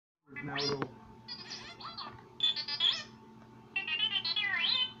Now it'll.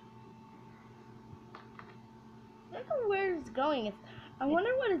 Look at where it's going. I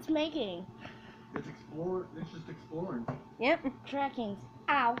wonder what it's making. It's explore. It's just exploring. Yep. Trackings.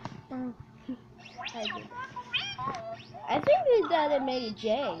 Ow. I think that it made a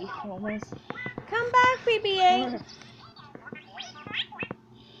J almost. Come back, bb8.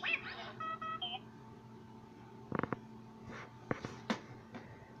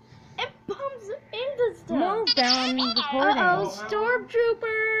 It bumps into stuff. Move down the recording. Uh-oh,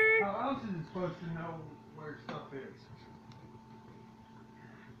 stormtrooper. How else is it supposed to know where stuff is?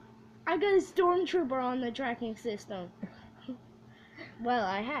 I got a stormtrooper on the tracking system. Well,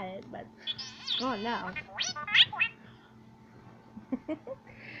 I had it, but it's gone now.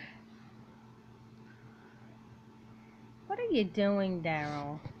 What are you doing,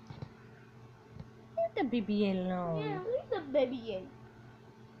 Daryl? Leave the bb8 alone. Yeah, leave the bb8.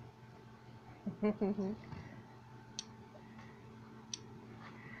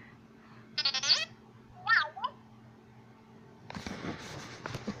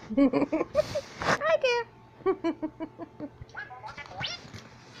 Hi there.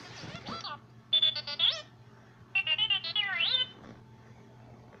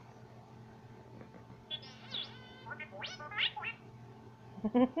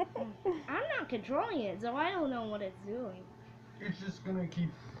 I'm not controlling it, so I don't know what it's doing. It's just gonna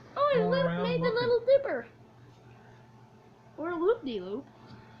keep. Oh, it going around made the looking. little dipper. Or a loop-de-loop.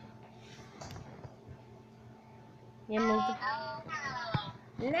 You move the...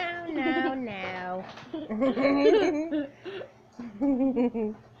 No.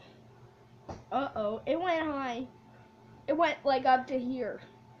 Uh-oh, it went high. It went like up to here.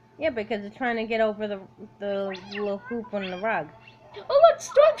 Yeah, because it's trying to get over the little hoop on the rug. Oh look,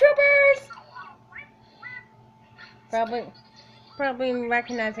 stormtroopers! Probably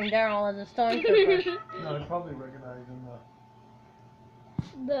recognizing Daryl as a stormtrooper. No, it's probably recognizing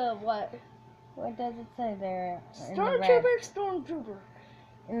The what? What does it say there? Stormtrooper, stormtrooper.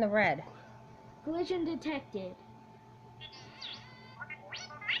 In the red. Collision detected.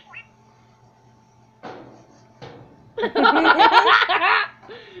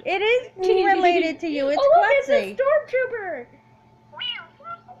 It is related to you. It's oh, look, Klutzy. it's a stormtrooper.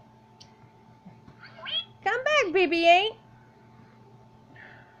 Come back, bb8.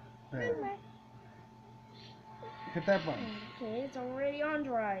 There. Hit that button. Okay, it's already on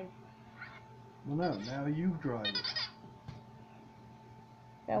drive. Well, no, now you drive it.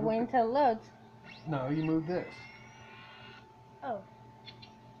 Gotta wait until it loads. No, you move this. Oh.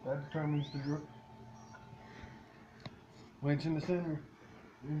 That determines the grip. When it's in the center.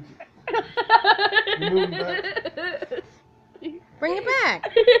 You move it back. Bring it back.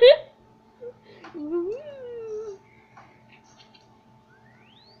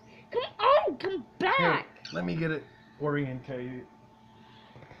 Come on, come back. Here, let me get it orientated.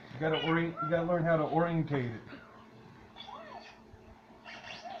 You gotta learn how to orientate it.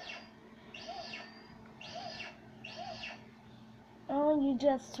 Oh, you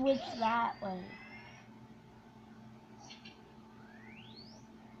just switched that way.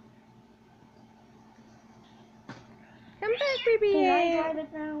 Come back, Can I bb8. drive it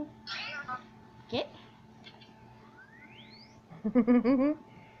now? Okay.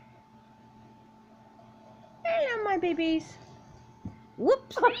 Hello, my babies.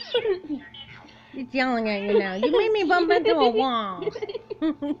 Whoops. It's yelling at you now. You made me bump into a wall.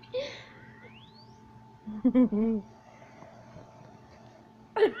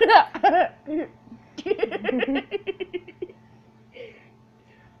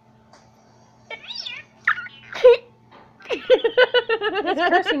 He's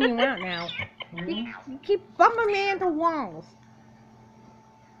cursing you out now. You keep bumping me into walls.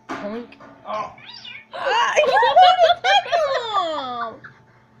 Boink. Oh! You want to touch him!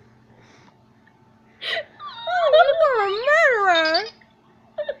 Oh, you're a murderer!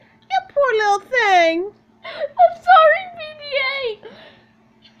 You poor little thing! I'm sorry, bb8.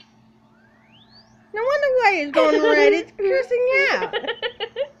 No wonder why it's going red. It's cursing you out.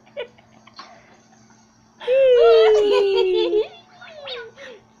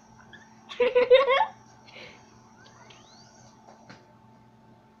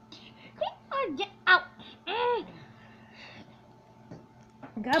 Come on, get out.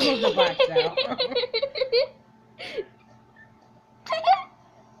 Gobble the box out.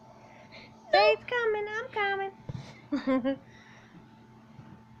 Say it's coming, I'm coming.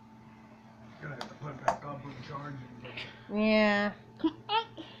 Gonna have to put it back up and charge it. Yeah. Come on.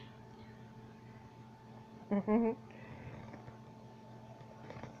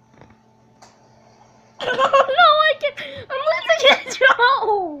 Oh no, I can't. I'm losing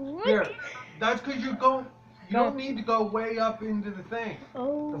control. Here, that's because you don't Go. need to go way up into the thing.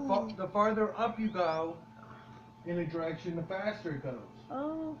 Oh. The farther up you go in a direction, the faster it goes.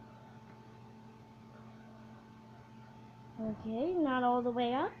 Oh. Okay, not all the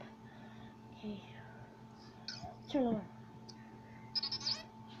way up. Okay. Turn around.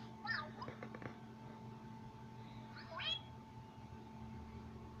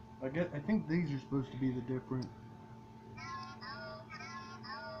 I think these are supposed to be the different.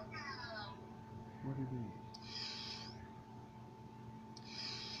 What are these?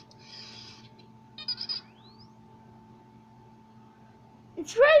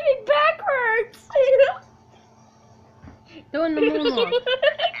 It's driving backwards. Doing the moonwalk.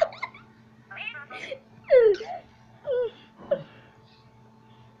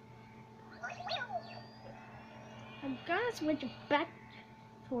 I'm gonna switch it back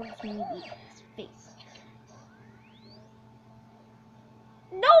towards maybe his face.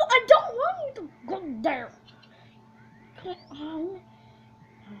 No, I don't want you to go there. Come on.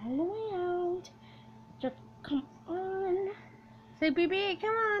 All the way out. Just come on. Say, bb8,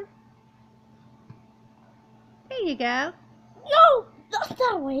 come on. There you go. No, not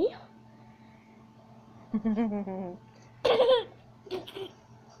that way.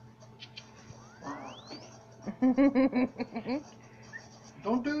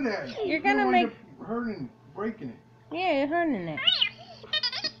 Don't do that. You're gonna make. You're hurting, breaking it. Yeah, you're hurting it.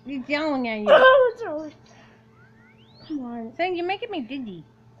 He's yelling at you. Oh, sorry. Come on. Saying you're making me dizzy.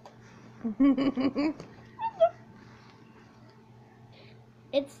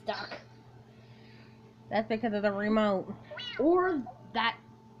 It's stuck. That's because of the remote. Or that.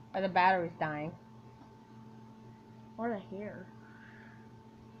 Or the battery's dying. Or the hair.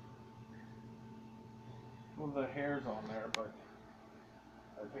 Well, the hair's on there, but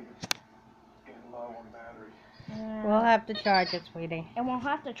I think it's getting low on battery. We'll have to charge it, sweetie. And we'll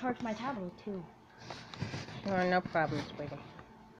have to charge my tablet too. Oh, no problem, sweetie.